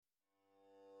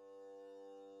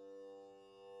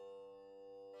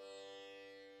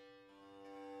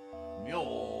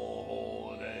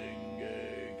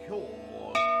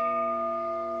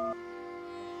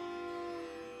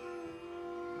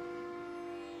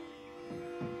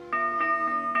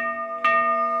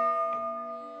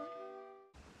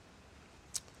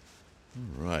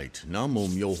right. Namo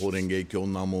Myoho Renge Kyo,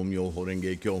 Namo Myoho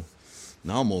Renge Kyo,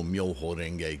 Namo Myoho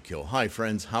Renge Kyo. Hi,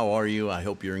 friends. How are you? I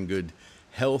hope you're in good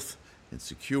health and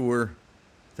secure.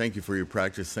 Thank you for your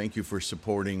practice. Thank you for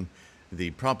supporting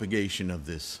the propagation of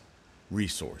this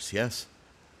resource, yes?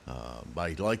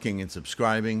 By liking and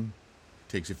subscribing.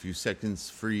 Takes a few seconds,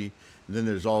 free. And then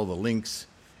there's all the links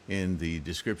in the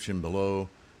description below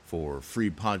for free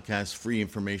podcasts, free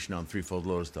information on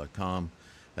threefoldlotus.com,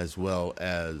 as well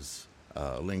as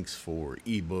links for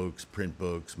ebooks, print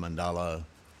books, mandala,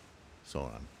 so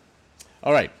on.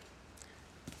 All right.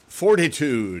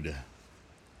 Fortitude,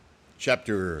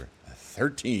 chapter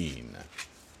 13.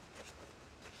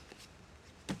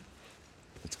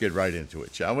 Let's get right into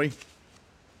it, shall we?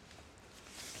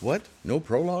 What? No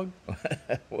prologue?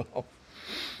 Well,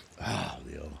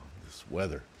 this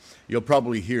weather. You'll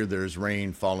probably hear there's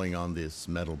rain falling on this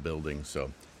metal building,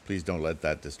 so please don't let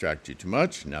that distract you too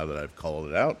much now that I've called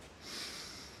it out.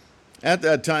 At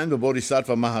that time, the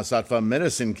Bodhisattva Mahasattva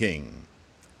Medicine King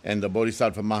and the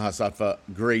Bodhisattva Mahasattva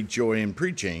Great Joy in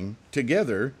Preaching,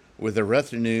 together with a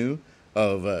retinue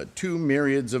of 2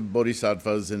 myriads of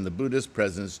bodhisattvas in the Buddha's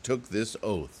presence, took this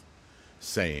oath,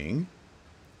 saying,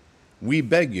 "We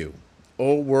beg you,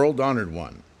 O world-honored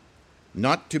one,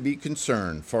 not to be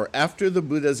concerned, for after the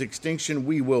Buddha's extinction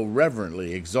we will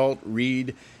reverently exalt,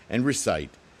 read, and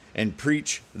recite, and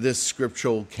preach this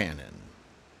scriptural canon.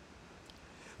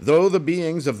 Though the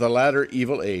beings of the latter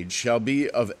evil age shall be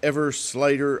of ever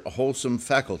slighter wholesome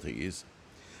faculties,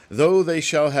 though they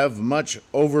shall have much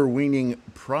overweening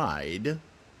pride,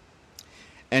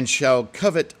 and shall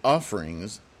covet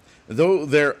offerings, though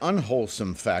their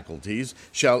unwholesome faculties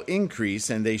shall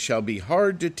increase, and they shall be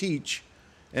hard to teach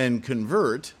and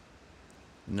convert,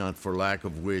 not for lack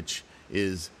of which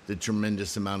is the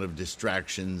tremendous amount of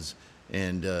distractions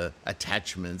and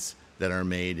attachments that are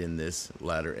made in this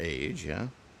latter age, yeah?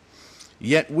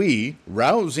 Yet we,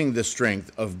 rousing the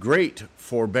strength of great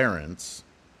forbearance,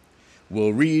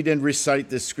 will read and recite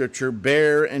this scripture,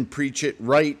 bear and preach it,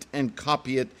 write and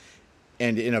copy it,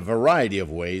 and in a variety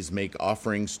of ways make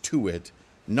offerings to it,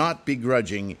 not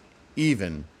begrudging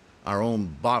even our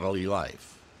own bodily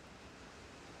life."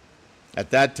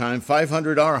 At that time,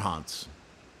 500 arhants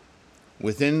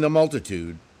within the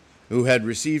multitude who had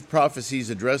received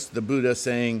prophecies addressed the Buddha,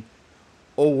 saying,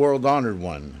 "O world-honored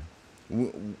one,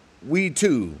 we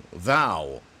too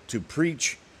vow to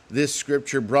preach this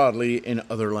scripture broadly in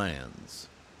other lands."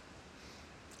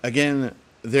 Again,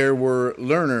 there were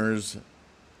learners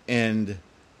and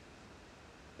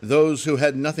those who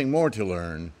had nothing more to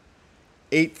learn,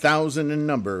 8,000 in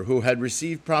number, who had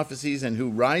received prophecies and who,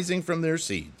 rising from their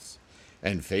seats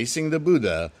and facing the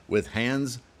Buddha with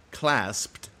hands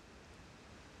clasped,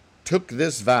 took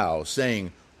this vow,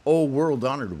 saying, "O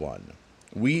world-honored one,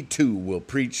 we too will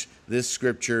preach this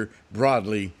scripture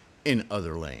broadly in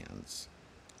other lands."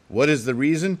 What is the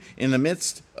reason? In the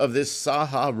midst of this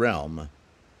Saha realm,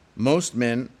 most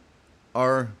men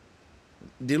are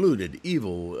deluded,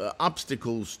 evil,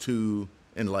 obstacles to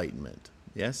enlightenment,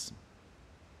 yes?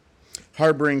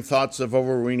 Harboring thoughts of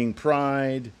overweening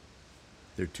pride.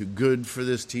 They're too good for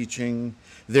this teaching.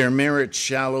 Their merit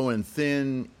shallow and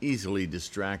thin, easily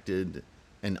distracted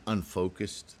and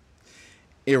unfocused.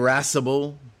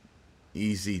 Irascible,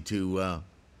 easy to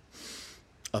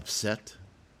upset.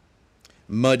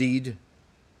 Muddied,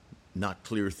 not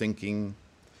clear thinking.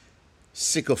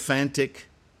 Sycophantic,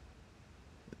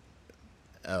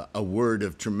 a word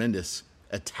of tremendous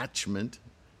attachment,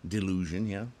 delusion,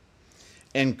 yeah.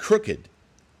 And crooked,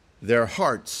 their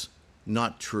hearts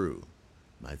not true.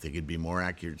 I think it'd be more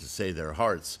accurate to say their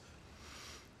hearts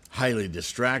highly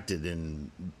distracted and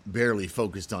barely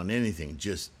focused on anything,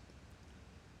 just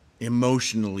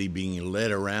emotionally being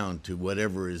led around to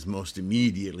whatever is most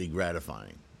immediately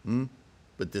gratifying.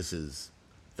 But this is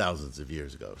thousands of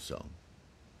years ago, so.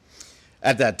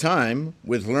 At that time,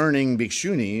 with learning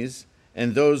bhikshunis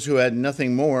and those who had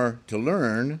nothing more to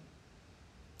learn,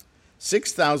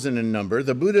 6,000 in number,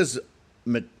 the Buddha's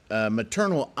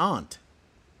maternal aunt,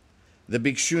 the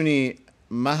bhikshuni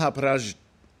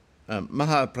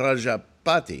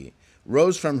Mahaprajapati,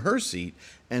 rose from her seat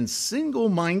and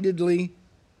single-mindedly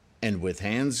and with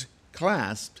hands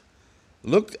clasped,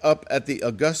 looked up at the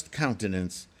august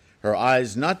countenance, her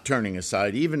eyes not turning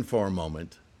aside even for a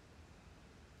moment.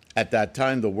 At that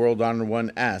time, the world-honored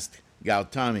one asked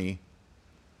Gautami,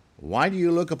 "Why do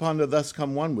you look upon the thus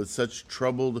come one with such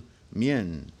troubled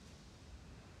mien?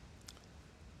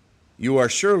 You are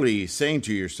surely saying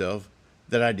to yourself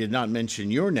that I did not mention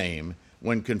your name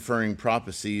when conferring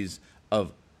prophecies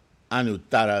of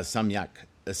Anuttara Samyak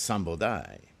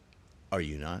Sambodhai, are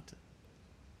you not?"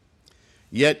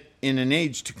 Yet in an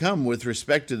age to come, with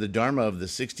respect to the Dharma of the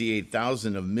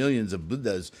 68,000 of millions of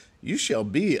Buddhas, you shall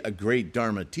be a great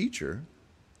Dharma teacher.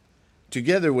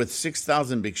 Together with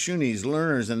 6,000 bhikshunis,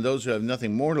 learners, and those who have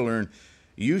nothing more to learn,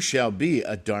 you shall be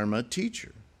a Dharma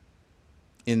teacher.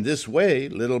 In this way,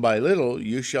 little by little,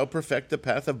 you shall perfect the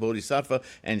path of Bodhisattva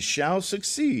and shall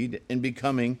succeed in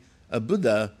becoming a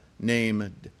Buddha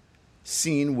named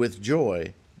seen with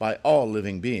joy by all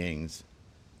living beings.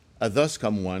 Thus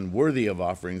come one worthy of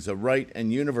offerings, of right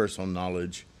and universal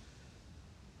knowledge,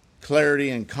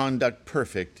 clarity and conduct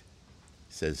perfect,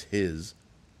 says his,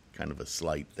 kind of a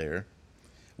slight there.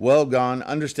 Well gone,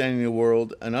 understanding the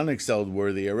world, an unexcelled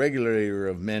worthy, a regulator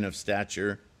of men of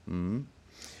stature,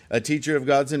 a teacher of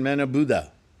gods and men, a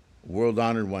Buddha,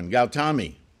 world-honored one,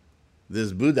 Gautami,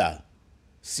 this Buddha,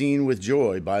 seen with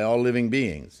joy by all living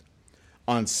beings.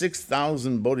 On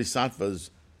 6,000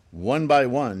 bodhisattvas, one by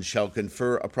one, shall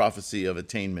confer a prophecy of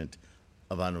attainment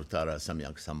of Anuttara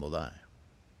Samyak Sambodhi.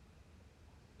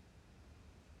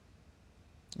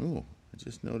 Oh, I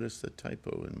just noticed a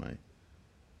typo in my...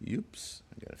 Oops,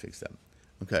 I gotta fix that.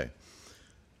 Okay.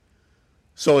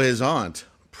 So his aunt,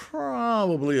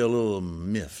 probably a little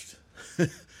miffed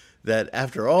that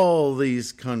after all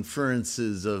these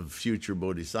conferences of future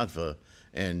bodhisattva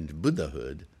and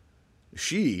Buddhahood,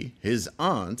 she, his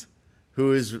aunt,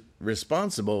 who is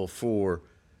responsible for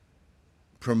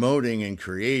promoting and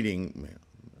creating,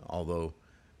 although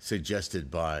suggested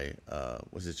by,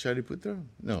 was it Shariputra?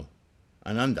 No,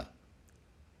 Ananda,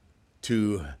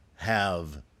 to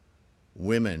have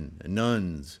women,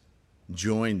 nuns,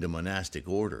 join the monastic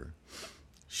order.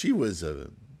 She was a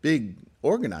big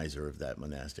organizer of that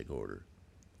monastic order.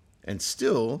 And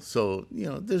still, so,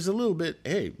 there's a little bit,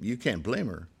 hey, you can't blame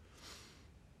her.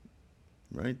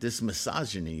 Right? This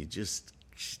misogyny just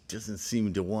doesn't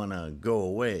seem to want to go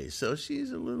away. So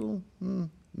she's a little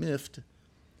miffed.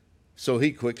 So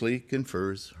he quickly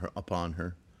confers upon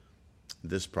her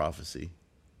this prophecy.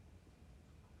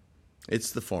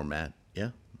 It's the format,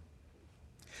 yeah?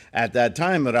 At that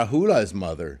time, Rahula's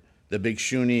mother, the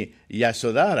Bhikshuni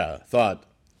Yasodhara, thought,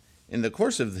 in the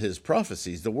course of his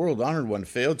prophecies, the world-honored one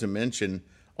failed to mention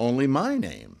only my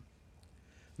name.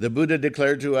 The Buddha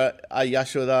declared to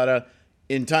Yasodhara,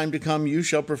 in time to come, you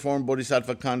shall perform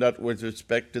bodhisattva conduct with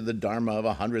respect to the Dharma of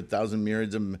 100,000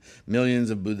 myriads of millions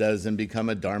of Buddhas and become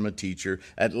a Dharma teacher.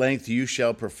 At length, you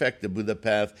shall perfect the Buddha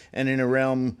path, and in a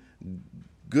realm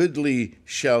goodly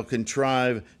shall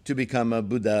contrive to become a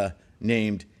Buddha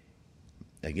named,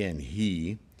 again,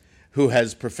 he, who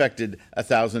has perfected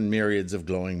 1,000 myriads of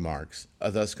glowing marks.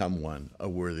 Thus come one, a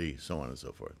worthy, so on and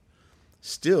so forth.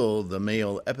 Still the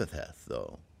male epithet,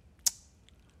 though.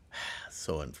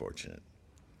 So unfortunate.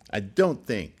 I don't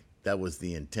think that was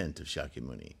the intent of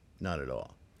Shakyamuni, not at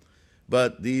all.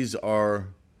 But these are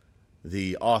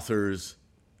the authors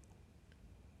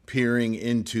peering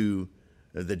into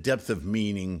the depth of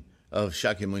meaning of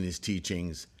Shakyamuni's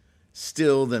teachings,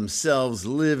 still themselves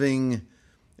living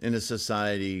in a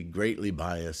society greatly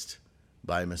biased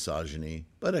by misogyny,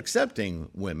 but accepting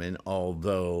women,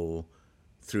 although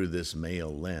through this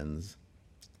male lens.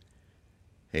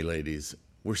 Hey, ladies,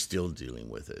 we're still dealing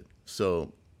with it.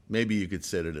 So maybe you could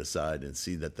set it aside and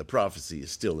see that the prophecy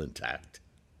is still intact.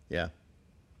 Yeah?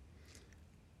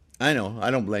 I know, I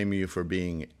don't blame you for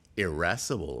being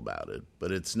irascible about it,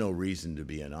 but it's no reason to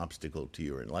be an obstacle to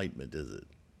your enlightenment, is it?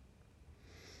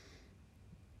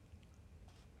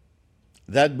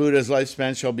 That Buddha's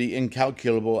lifespan shall be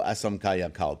incalculable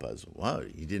asamkaya kalpas. Wow,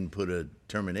 he didn't put a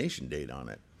termination date on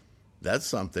it. That's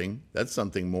something. That's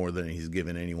something more than he's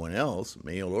given anyone else,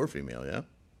 male or female, yeah?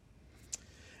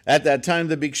 At that time,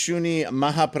 the Bhikshuni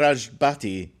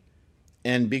Mahaprajbhati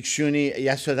and Bhikshuni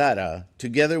Yasodhara,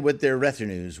 together with their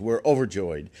retinues, were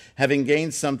overjoyed, having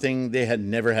gained something they had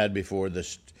never had before,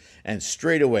 and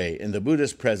straightway, in the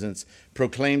Buddha's presence,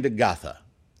 proclaimed a gatha,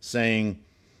 saying,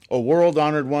 O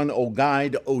world-honored one, O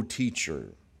guide, O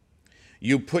teacher,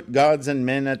 you put gods and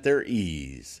men at their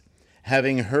ease.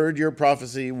 Having heard your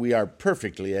prophecy, we are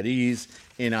perfectly at ease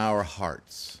in our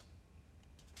hearts.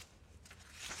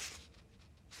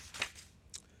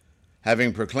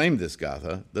 Having proclaimed this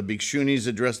gatha, the Bhikshunis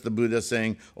addressed the Buddha,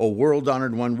 saying, O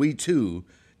world-honored one, we too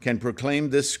can proclaim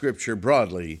this scripture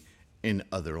broadly in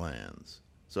other lands.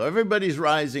 So everybody's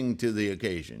rising to the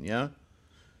occasion, yeah?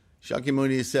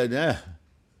 Shakyamuni said,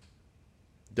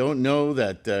 don't know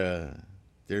that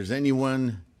there's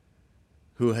anyone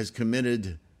who has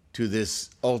committed to this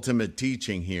ultimate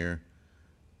teaching here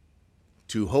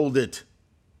to hold it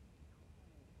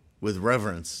with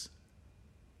reverence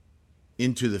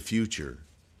into the future,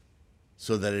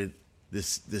 so that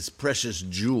this precious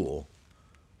jewel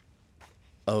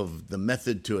of the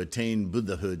method to attain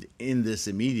Buddhahood in this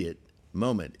immediate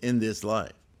moment, in this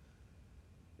life,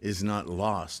 is not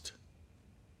lost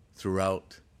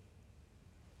throughout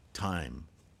time.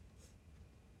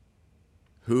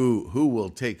 Who will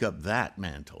take up that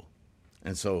mantle?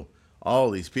 And so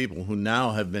all these people who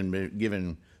now have been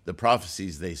given the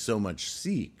prophecies they so much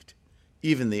seeked,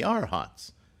 even the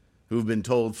arhats, who've been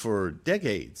told for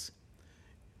decades,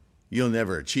 you'll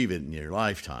never achieve it in your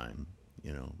lifetime,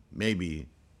 maybe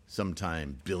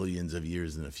sometime billions of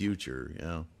years in the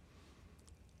future,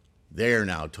 They're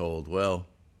now told, well,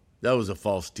 that was a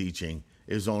false teaching.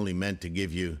 It was only meant to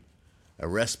give you a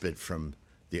respite from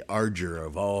the ardor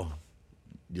of all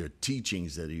your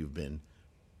teachings that you've been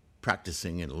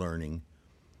practicing and learning.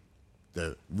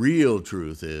 The real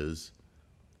truth is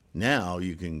now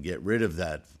you can get rid of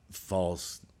that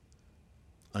false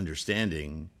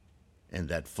understanding and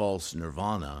that false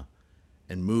nirvana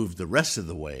and move the rest of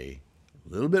the way,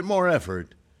 a little bit more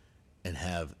effort, and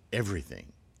have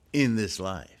everything in this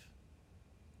life.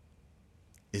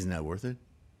 Isn't that worth it?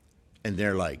 And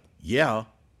they're like, yeah,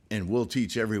 and we'll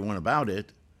teach everyone about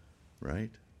it,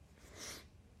 right?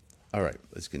 All right,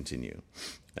 let's continue.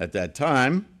 At that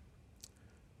time,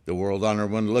 the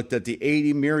world-honored one looked at the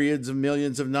 80 myriads of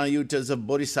millions of Nayutas of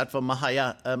Bodhisattva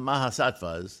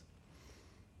Mahasattvas,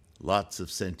 lots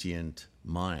of sentient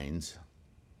minds.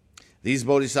 These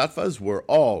Bodhisattvas were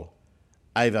all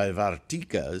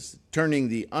Aivavartikas, turning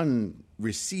the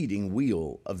unreceding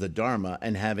wheel of the Dharma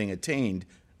and having attained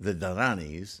the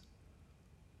Dharanis,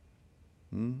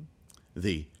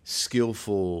 the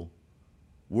skillful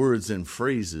words and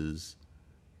phrases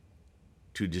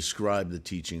to describe the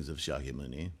teachings of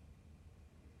Shakyamuni.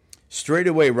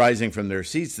 Straightway rising from their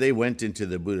seats, they went into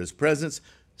the Buddha's presence,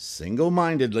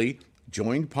 single-mindedly,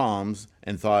 joined palms,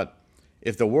 and thought,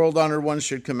 if the world-honored one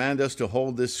should command us to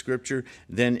hold this scripture,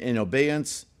 then in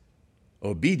obedience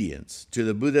to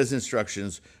the Buddha's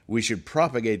instructions, we should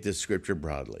propagate this scripture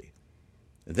broadly.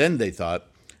 Then they thought,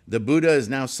 the Buddha is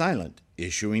now silent,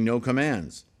 issuing no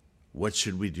commands. What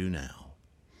should we do now?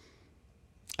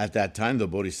 At that time, the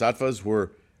Bodhisattvas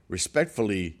were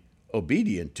respectfully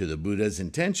obedient to the Buddha's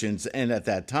intentions, and at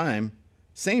that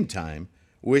same time,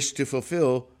 wished to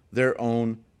fulfill their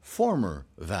own former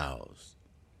vows.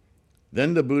 Then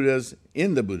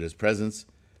in the Buddha's presence,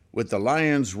 with the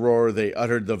lion's roar, they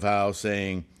uttered the vow,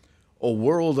 saying, O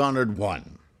world-honored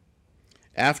one,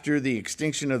 after the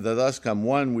extinction of the thus come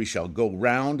one, we shall go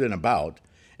round and about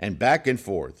and back and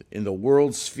forth in the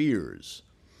world's spheres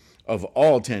of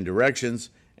all 10 directions,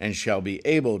 and shall be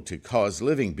able to cause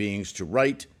living beings to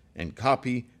write and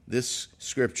copy this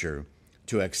scripture,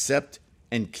 to accept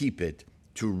and keep it,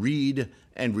 to read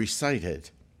and recite it,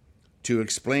 to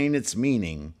explain its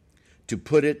meaning, to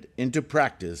put it into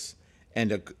practice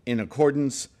and in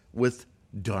accordance with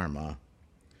Dharma,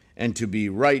 and to be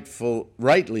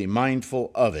rightly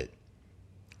mindful of it.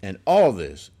 And all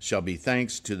this shall be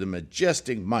thanks to the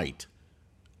majestic might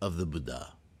of the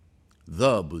Buddha,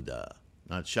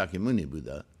 not Shakyamuni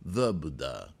Buddha, the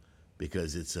Buddha,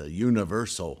 because it's a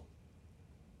universal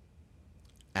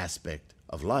aspect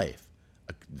of life,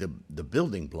 the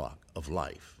building block of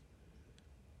life.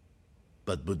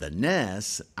 But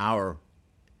Buddha-ness, our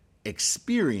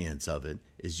experience of it,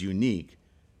 is unique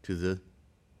to the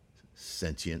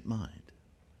sentient mind.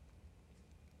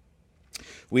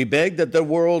 We beg that the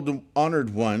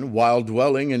world-honored one, while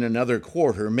dwelling in another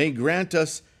quarter, may grant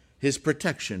us his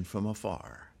protection from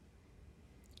afar.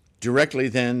 Directly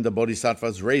then, the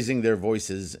Bodhisattvas, raising their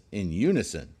voices in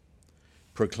unison,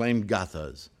 proclaimed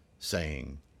gathas,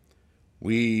 saying,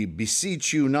 We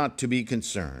beseech you not to be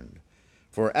concerned,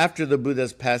 for after the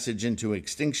Buddha's passage into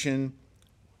extinction,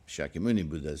 Shakyamuni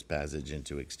Buddha's passage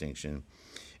into extinction,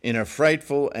 in a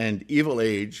frightful and evil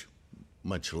age,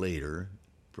 much later,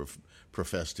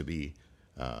 professed to be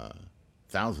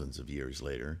thousands of years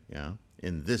later,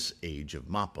 in this age of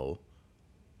Mappo,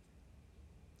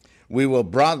 we will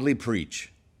broadly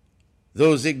preach.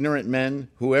 Those ignorant men,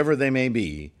 whoever they may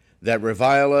be, that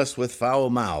revile us with foul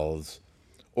mouths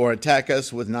or attack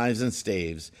us with knives and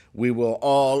staves, we will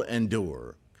all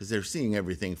endure. Because they're seeing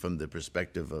everything from the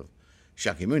perspective of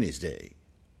Shakyamuni's day,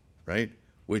 right?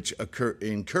 Which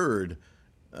incurred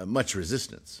much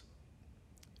resistance.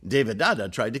 Devadatta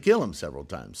tried to kill him several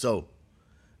times. So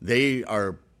they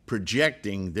are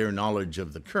projecting their knowledge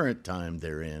of the current time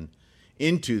they're in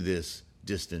into this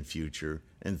distant future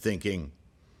and thinking,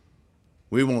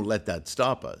 we won't let that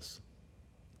stop us.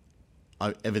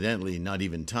 Evidently, not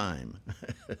even time.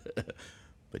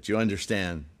 But you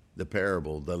understand the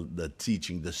parable, the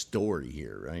teaching, the story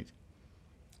here, right?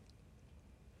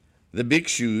 The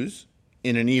bhikshus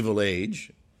in an evil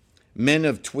age Men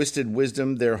of twisted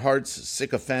wisdom, their hearts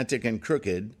sycophantic and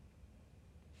crooked,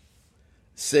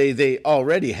 say they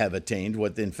already have attained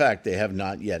what in fact they have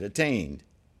not yet attained,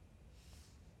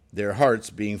 their hearts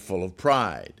being full of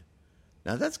pride.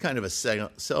 Now that's kind of a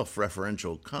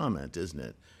self-referential comment, isn't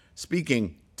it?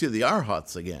 Speaking to the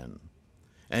arhats again.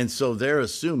 And so they're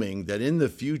assuming that in the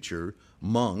future,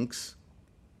 monks,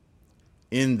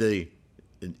 in the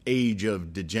age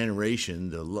of degeneration,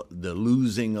 the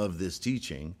losing of this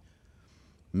teaching,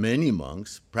 many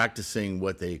monks practicing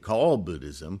what they call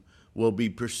Buddhism will be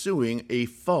pursuing a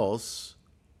false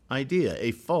idea,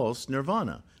 a false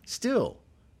nirvana, still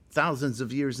thousands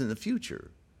of years in the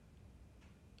future.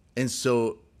 And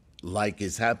so, like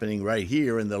is happening right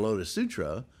here in the Lotus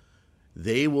Sutra,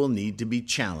 they will need to be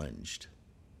challenged.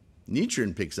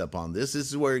 Nichiren picks up on this. This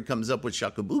is where he comes up with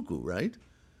Shakyamuni, right?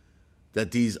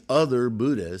 That these other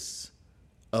Buddhists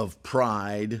of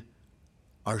pride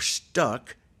are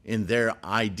stuck in their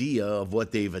idea of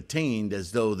what they've attained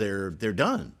as though they're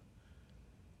done,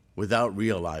 without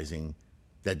realizing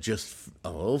that just a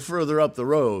little further up the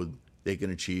road, they can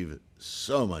achieve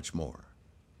so much more,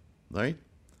 right?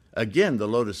 Again, the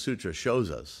Lotus Sutra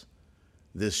shows us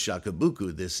this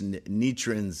Shakyamuni, this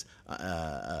Nichiren's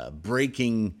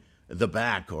breaking the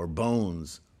back or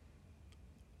bones.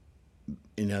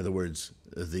 In other words,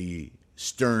 the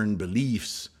stern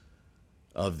beliefs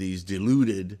of these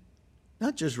deluded,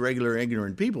 not just regular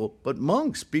ignorant people, but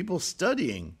monks, people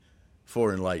studying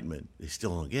for enlightenment. They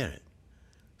still don't get it.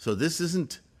 So this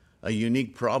isn't a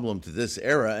unique problem to this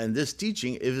era, and this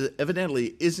teaching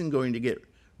evidently isn't going to get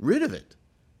rid of it.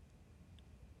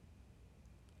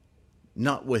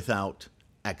 Not without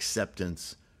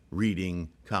acceptance, reading,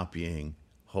 copying,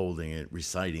 holding it,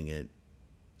 reciting it,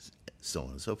 so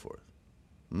on and so forth.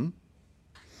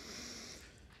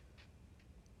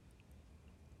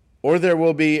 Or there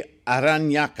will be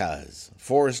aranyakas,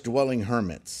 forest-dwelling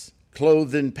hermits,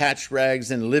 clothed in patched rags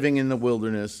and living in the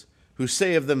wilderness, who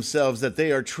say of themselves that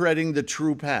they are treading the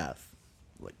true path,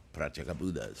 like Pratyeka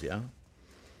Buddhas, yeah?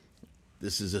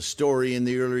 This is a story in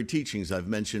the earlier teachings I've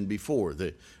mentioned before,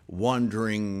 the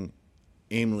wandering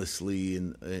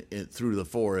aimlessly through the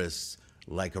forests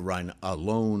like a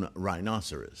lone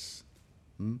rhinoceros.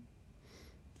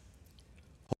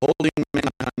 Holding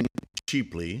mankind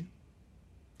cheaply,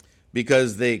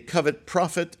 because they covet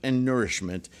profit and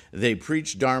nourishment, they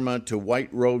preach Dharma to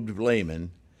white-robed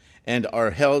laymen and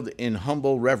are held in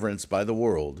humble reverence by the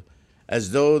world,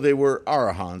 as though they were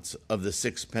arahants of the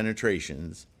 6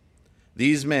 penetrations.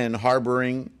 These men,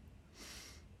 harboring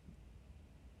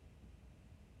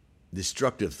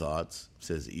destructive thoughts,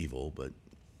 says evil, but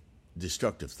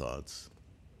destructive thoughts.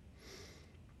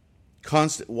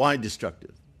 Why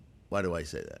destructive? Why do I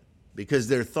say that? Because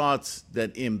they're thoughts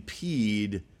that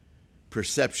impede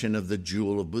perception of the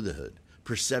jewel of Buddhahood,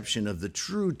 perception of the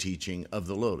true teaching of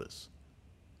the Lotus,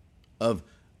 of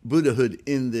Buddhahood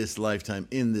in this lifetime,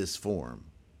 in this form,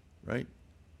 right?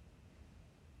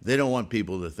 They don't want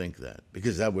people to think that,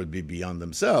 because that would be beyond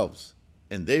themselves,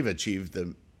 and they've achieved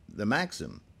the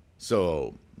maxim.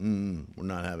 So we're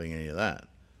not having any of that.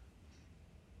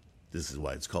 This is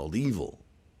why it's called evil,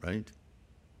 right?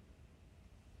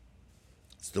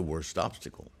 It's the worst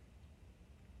obstacle.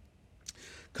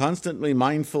 Constantly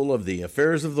mindful of the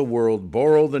affairs of the world,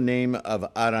 borrow the name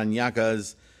of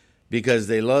Aranyakas because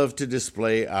they love to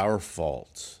display our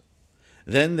faults.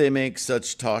 Then they make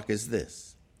such talk as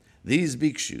this. These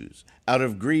bhikshus, out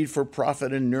of greed for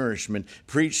profit and nourishment,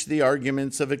 preach the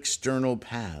arguments of external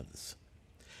paths.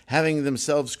 Having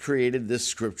themselves created this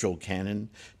scriptural canon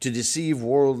to deceive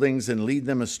worldlings and lead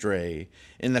them astray,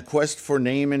 in the quest for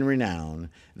name and renown,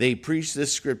 they preach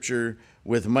this scripture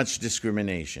with much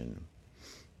discrimination.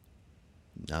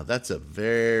 Now, that's a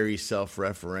very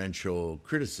self-referential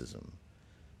criticism,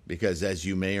 because as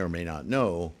you may or may not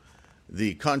know,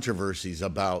 the controversies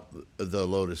about the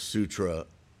Lotus Sutra,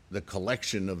 the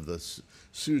collection of the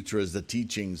sutras, the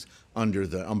teachings under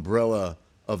the umbrella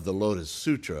of the Lotus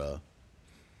Sutra,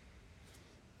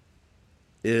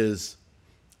 is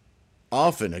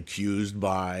often accused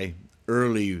by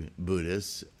early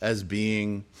Buddhists as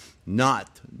being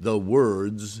not the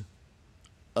words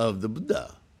of the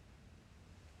Buddha.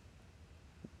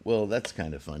 Well, that's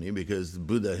kind of funny, because the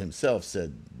Buddha himself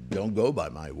said, don't go by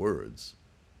my words.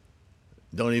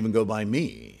 Don't even go by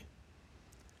me.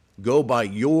 Go by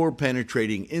your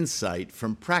penetrating insight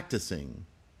from practicing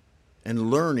and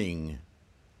learning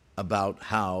about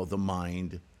how the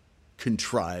mind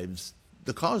contrives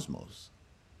the cosmos.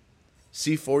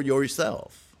 See for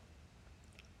yourself.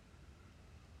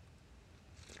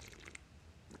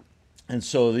 And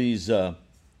so these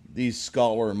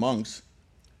scholar monks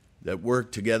that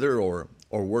work together or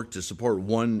work to support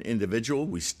one individual.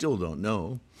 We still don't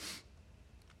know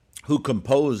who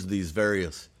composed these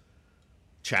various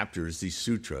chapters, these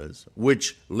sutras,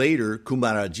 which later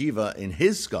Kumarajiva in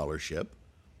his scholarship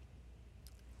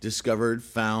discovered,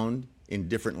 found in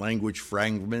different language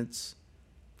fragments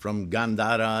from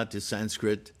Gandhara to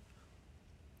Sanskrit,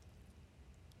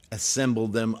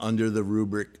 assembled them under the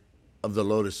rubric of the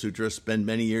Lotus Sutra, spent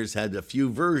many years, had a few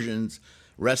versions,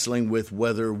 wrestling with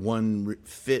whether one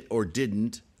fit or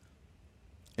didn't,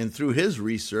 and through his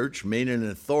research made an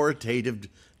authoritative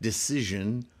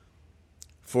decision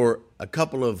for a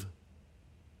couple of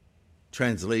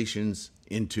translations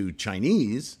into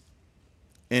Chinese,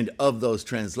 and of those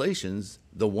translations,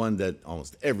 the one that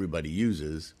almost everybody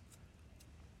uses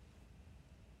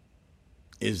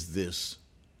is this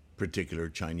particular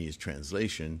Chinese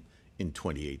translation in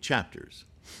 28 chapters.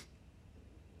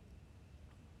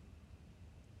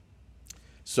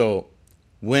 So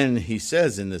when he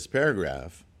says in this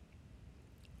paragraph,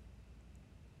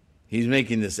 he's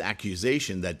making this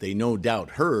accusation that they no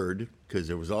doubt heard, because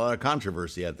there was a lot of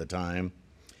controversy at the time,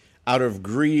 out of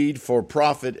greed for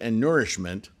profit and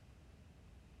nourishment.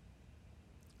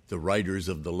 The writers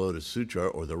of the Lotus Sutra,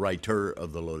 or the writer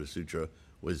of the Lotus Sutra,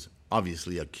 was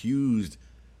obviously accused,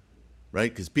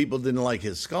 right? Because people didn't like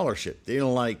his scholarship. They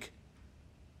didn't like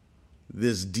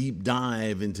this deep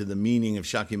dive into the meaning of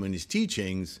Shakyamuni's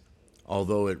teachings,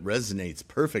 although it resonates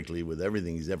perfectly with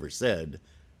everything he's ever said,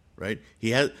 right?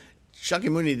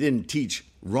 Shakyamuni didn't teach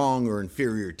wrong or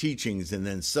inferior teachings and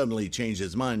then suddenly change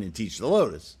his mind and teach the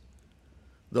Lotus.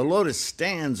 The Lotus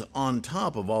stands on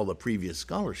top of all the previous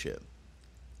scholarship.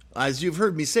 As you've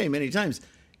heard me say many times,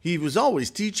 he was always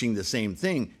teaching the same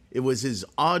thing. It was his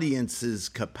audience's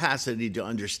capacity to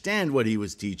understand what he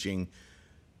was teaching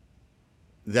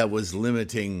that was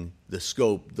limiting the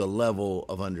scope, the level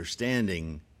of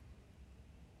understanding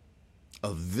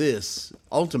of this,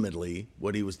 ultimately,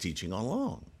 what he was teaching all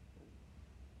along.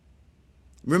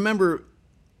 Remember,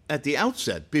 at the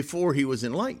outset, before he was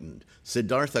enlightened,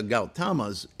 Siddhartha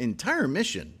Gautama's entire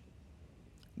mission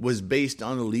was based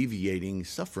on alleviating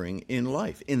suffering in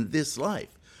life, in this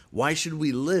life. Why should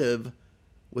we live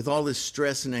with all this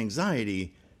stress and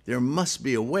anxiety? There must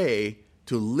be a way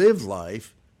to live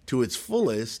life to its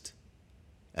fullest,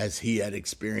 as he had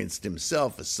experienced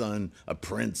himself, a son, a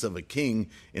prince of a king,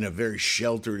 in a very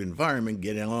sheltered environment,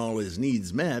 getting all his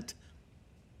needs met.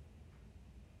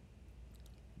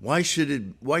 Why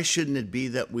shouldn't it be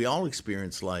that we all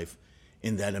experience life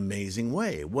in that amazing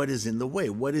way? What is in the way?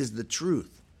 What is the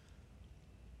truth?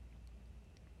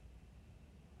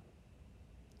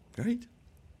 Right?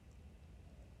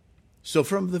 So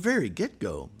from the very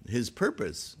get-go, his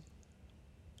purpose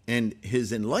and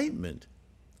his enlightenment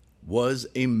was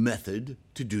a method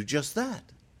to do just that.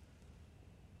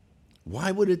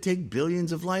 Why would it take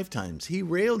billions of lifetimes? He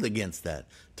railed against that,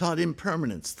 taught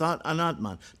impermanence, taught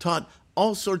anatman, taught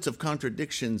all sorts of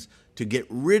contradictions to get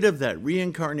rid of that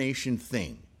reincarnation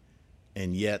thing.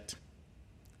 And yet,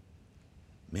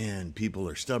 man, people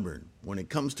are stubborn. When it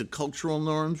comes to cultural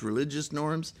norms, religious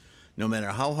norms, no matter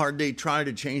how hard they try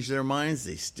to change their minds,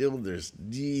 there's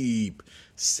deep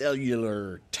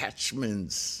cellular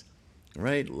attachments,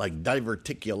 right? Like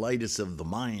diverticulitis of the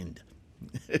mind.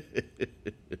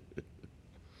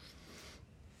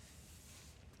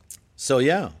 So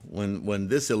yeah, when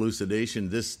this elucidation,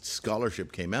 this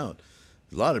scholarship came out,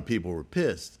 a lot of people were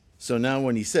pissed. So now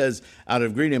when he says, out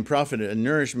of greed and profit and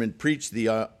nourishment, preach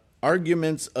the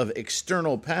arguments of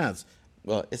external paths.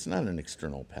 Well, it's not an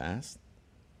external path.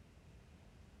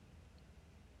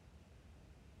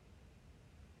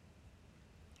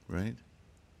 Right?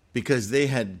 Because they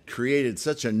had created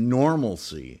such a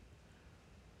normalcy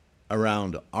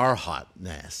around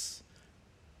arhatness,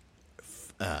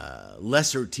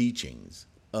 lesser teachings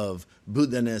of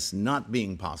Buddha-ness not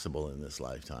being possible in this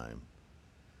lifetime,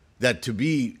 that to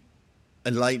be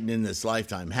enlightened in this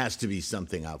lifetime has to be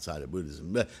something outside of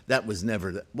Buddhism. But that was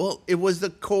never, it was the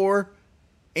core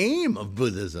aim of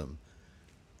Buddhism,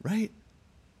 right?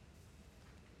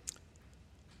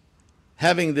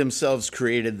 Having themselves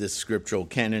created this scriptural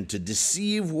canon to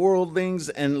deceive worldlings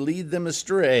and lead them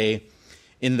astray,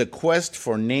 in the quest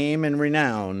for name and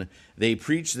renown, they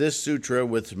preach this sutra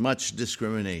with much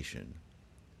discrimination.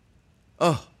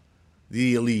 Oh,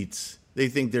 the elites, they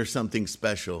think they're something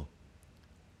special.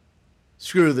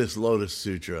 Screw this Lotus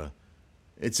Sutra.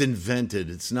 It's invented.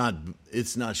 It's not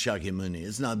Shakyamuni.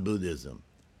 It's not Buddhism.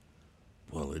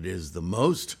 Well, it is the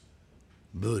most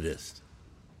Buddhist.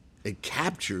 It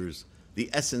captures the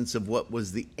essence of what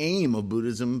was the aim of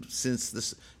Buddhism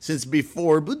since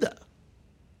before Buddha.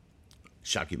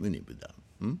 Shakyamuni Buddha.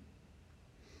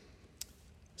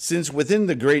 Since within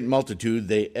the great multitude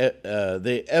they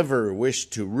ever wish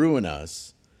to ruin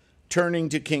us, turning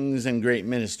to kings and great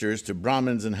ministers, to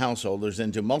Brahmins and householders,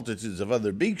 and to multitudes of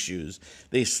other bhikshus,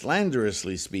 they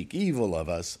slanderously speak evil of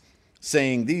us,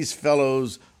 saying, these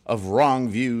fellows of wrong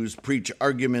views preach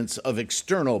arguments of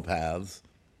external paths.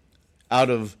 Out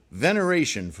of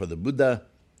veneration for the Buddha,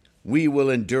 we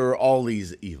will endure all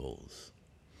these evils.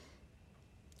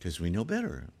 Because we know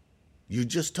better. You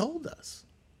just told us.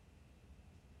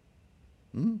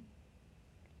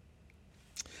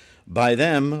 By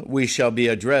them we shall be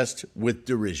addressed with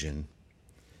derision.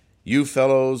 You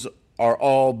fellows are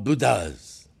all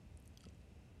Buddhas.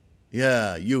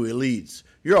 Yeah, you elites,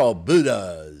 you're all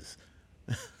Buddhas.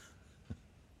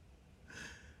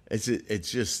 It's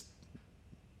just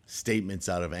statements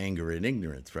out of anger and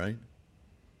ignorance, right?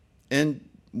 And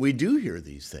we do hear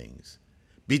these things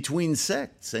between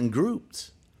sects and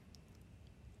groups.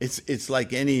 It's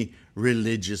like any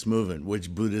religious movement,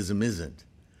 which Buddhism isn't.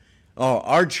 Oh,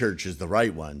 our church is the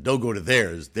right one. Don't go to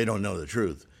theirs. They don't know the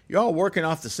truth. You're all working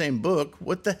off the same book.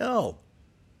 What the hell?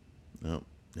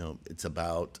 No, it's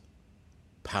about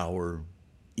power,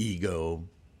 ego,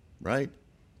 right?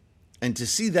 And to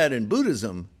see that in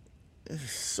Buddhism is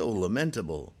so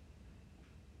lamentable.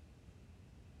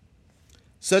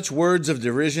 Such words of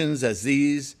derisions as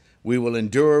these we will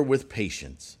endure with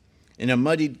patience. In a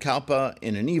muddied kalpa,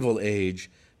 in an evil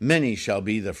age, many shall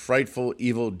be the frightful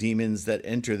evil demons that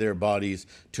enter their bodies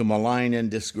to malign and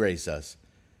disgrace us.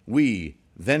 We,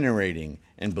 venerating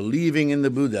and believing in the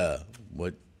Buddha,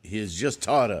 what he has just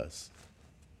taught us,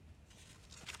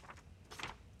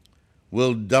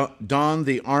 will don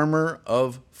the armor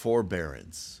of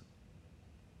forbearance.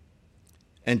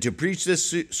 And to preach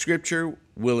this scripture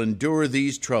will endure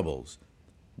these troubles.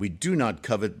 We do not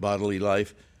covet bodily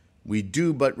life. We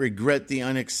do but regret the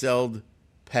unexcelled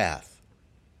path.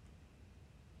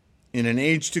 In an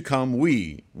age to come,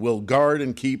 we will guard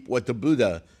and keep what the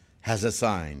Buddha has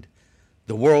assigned.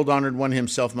 The world-honored one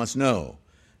himself must know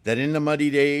that in the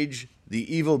muddied age,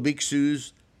 the evil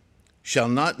bhikshus shall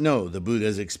not know the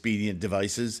Buddha's expedient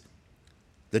devices,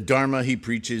 the Dharma he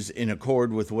preaches in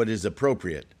accord with what is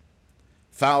appropriate.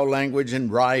 Foul language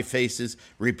and wry faces,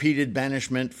 repeated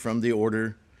banishment from the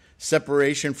order,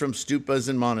 separation from stupas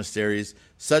and monasteries,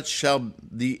 such shall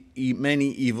the many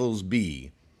evils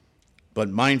be. But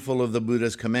mindful of the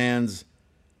Buddha's commands,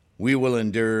 we will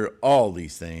endure all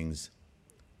these things.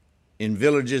 In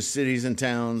villages, cities, and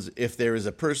towns, if there is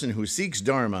a person who seeks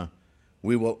Dharma,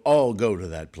 we will all go to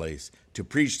that place to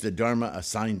preach the Dharma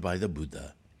assigned by the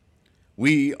Buddha.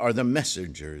 We are the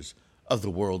messengers of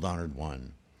the world-honored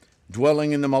one.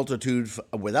 Dwelling in the multitude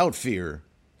without fear,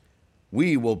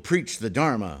 we will preach the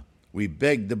Dharma. We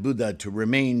beg the Buddha to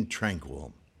remain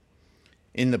tranquil.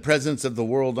 In the presence of the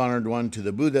world-honored one, to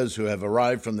the Buddhas who have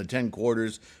arrived from the 10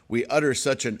 quarters, we utter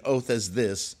such an oath as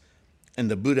this,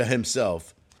 and the Buddha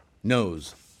himself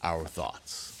knows our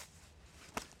thoughts.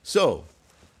 So,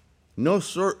 no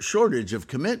shortage of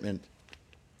commitment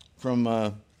from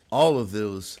all of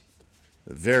those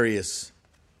various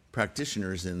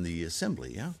practitioners in the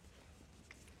assembly, yeah?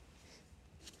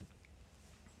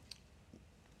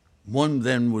 One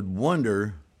then would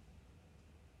wonder,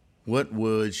 what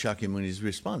would Shakyamuni's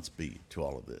response be to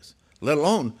all of this? Let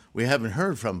alone, we haven't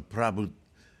heard from Prabhu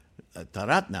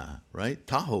Taratna, right?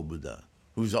 Taho Buddha,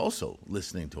 who's also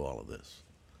listening to all of this.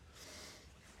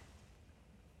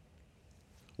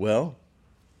 Well,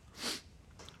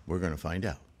 we're going to find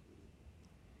out.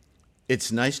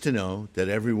 It's nice to know that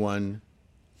everyone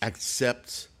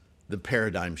accepts the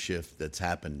paradigm shift that's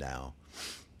happened now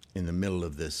in the middle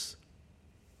of this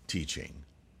teaching,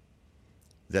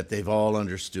 that they've all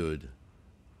understood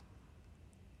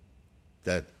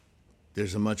that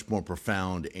there's a much more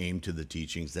profound aim to the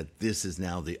teachings, that this is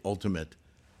now the ultimate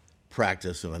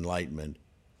practice of enlightenment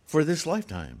for this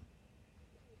lifetime.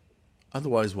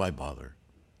 Otherwise, why bother?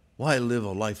 Why live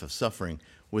a life of suffering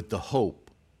with the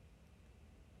hope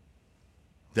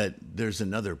that there's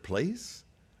another place,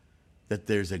 that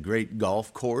there's a great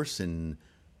golf course in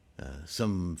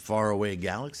some faraway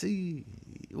galaxy?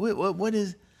 What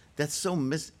is, that's so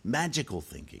magical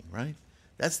thinking, right?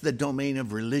 That's the domain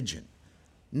of religion.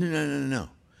 No.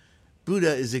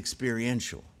 Buddha is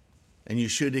experiential, and you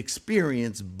should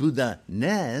experience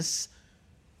Buddha-ness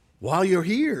while you're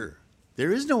here.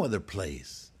 There is no other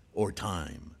place or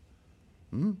time.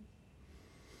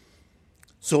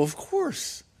 So, of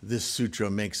course, this sutra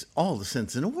makes all the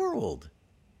sense in the world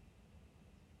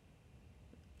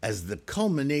as the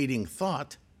culminating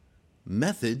thought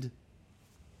method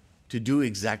to do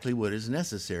exactly what is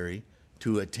necessary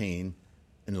to attain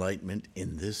enlightenment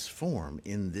in this form,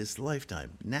 in this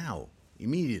lifetime, now,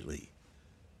 immediately,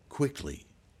 quickly.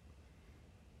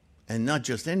 And not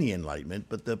just any enlightenment,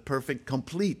 but the perfect,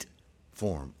 complete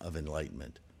form of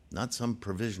enlightenment, not some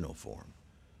provisional form.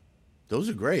 Those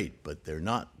are great, but they're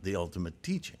not the ultimate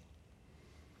teaching.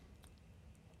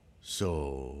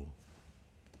 So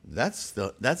that's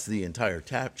the entire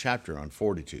chapter on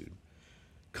fortitude.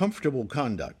 Comfortable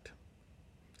conduct,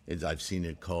 as I've seen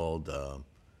it called,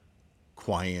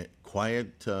 quiet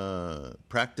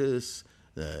practice,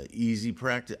 easy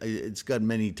practice. It's got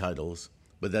many titles,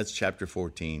 but that's chapter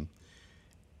 14.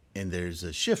 And there's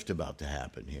a shift about to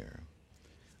happen here,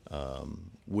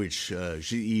 which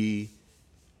Zhi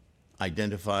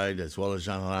identified, as well as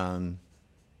Zhangran,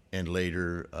 and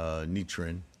later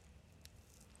Nichiren.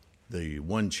 The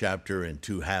one chapter and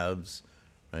two halves,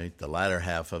 right? The latter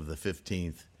half of the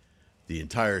 15th, the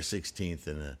entire 16th,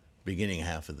 and the beginning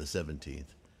half of the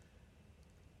 17th,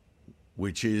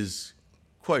 which is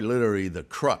quite literally the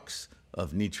crux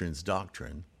of Nichiren's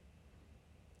doctrine.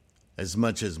 As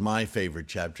much as my favorite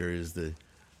chapter is the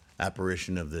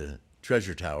apparition of the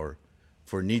treasure tower,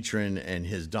 for Nichiren and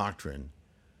his doctrine,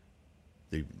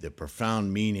 the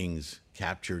profound meanings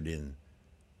captured in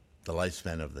the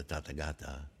lifespan of the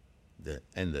Tathagata,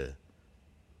 and the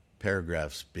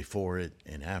paragraphs before it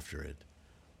and after it,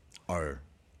 are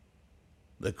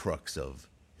the crux of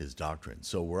his doctrine.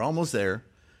 So we're almost there.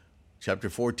 Chapter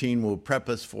 14 will prep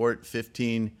us for it.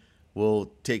 15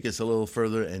 will take us a little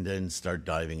further and then start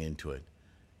diving into it.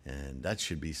 And that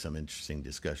should be some interesting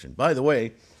discussion. By the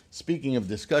way, speaking of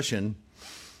discussion,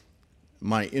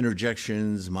 my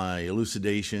interjections, my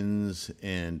elucidations,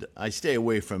 and I stay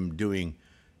away from doing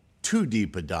too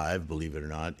deep a dive, believe it or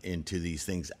not, into these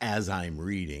things as I'm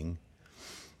reading.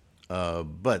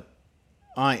 But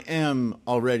I am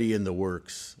already in the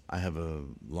works. I have a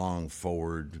long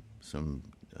forward, some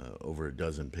over a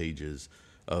dozen pages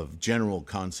of general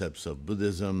concepts of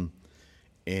Buddhism,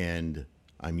 and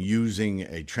I'm using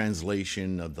a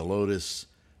translation of the Lotus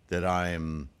that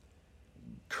I'm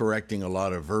correcting a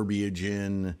lot of verbiage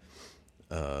in.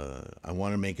 I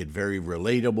want to make it very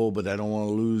relatable, but I don't want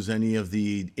to lose any of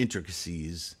the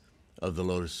intricacies of the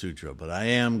Lotus Sutra. But I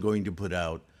am going to put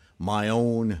out my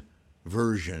own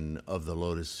version of the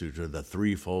Lotus Sutra, the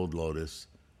threefold Lotus,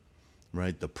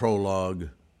 right? The prologue,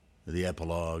 the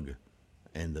epilogue,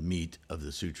 and the meat of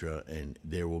the sutra. And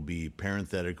there will be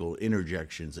parenthetical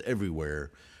interjections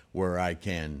everywhere where I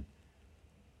can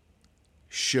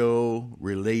show,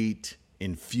 relate,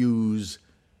 infuse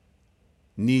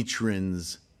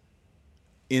Nichiren's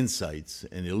insights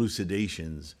and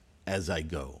elucidations as I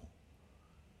go.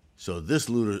 So this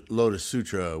Lotus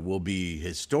Sutra will be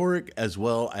historic as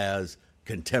well as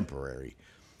contemporary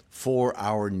for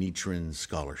our Nichiren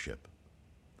scholarship.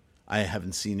 I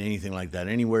haven't seen anything like that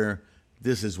anywhere.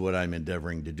 This is what I'm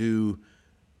endeavoring to do.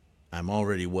 I'm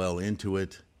already well into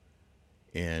it.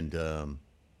 And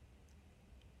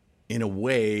in a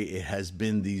way, it has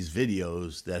been these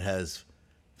videos that has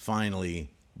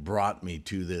finally brought me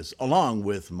to this, along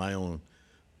with my own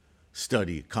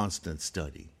study, constant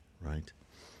study, right?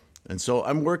 And so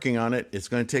I'm working on it. It's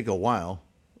going to take a while.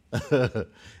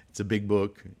 It's a big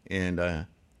book, and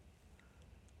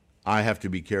I have to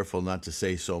be careful not to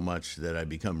say so much that I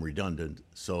become redundant.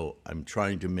 So I'm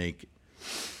trying to make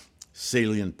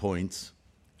salient points,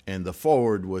 and the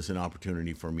forward was an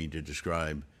opportunity for me to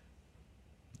describe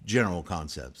general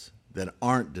concepts that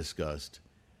aren't discussed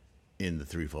in the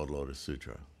Threefold Lotus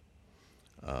Sutra,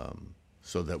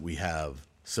 so that we have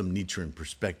some Nichiren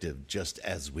perspective just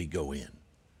as we go in.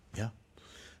 Yeah.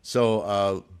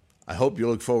 So I hope you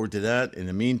look forward to that. In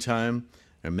the meantime,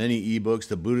 there are many ebooks.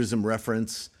 The Buddhism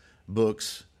Reference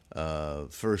books,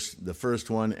 the first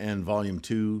one and volume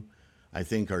 2, I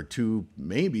think are two,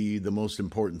 maybe the most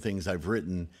important things I've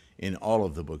written in all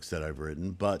of the books that I've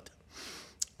written. But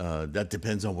that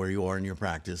depends on where you are in your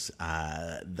practice.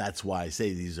 That's why I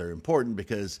say these are important,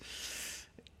 because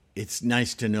it's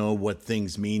nice to know what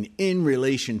things mean in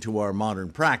relation to our modern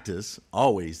practice.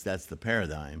 Always, that's the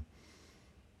paradigm.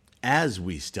 As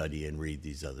we study and read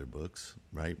these other books,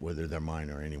 right, whether they're mine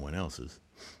or anyone else's.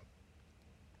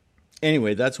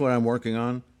 Anyway, that's what I'm working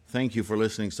on. Thank you for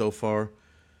listening so far.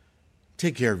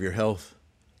 Take care of your health.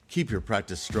 Keep your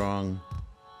practice strong.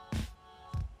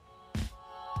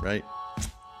 Right?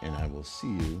 And I will see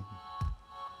you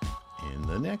in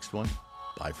the next one.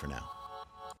 Bye for now.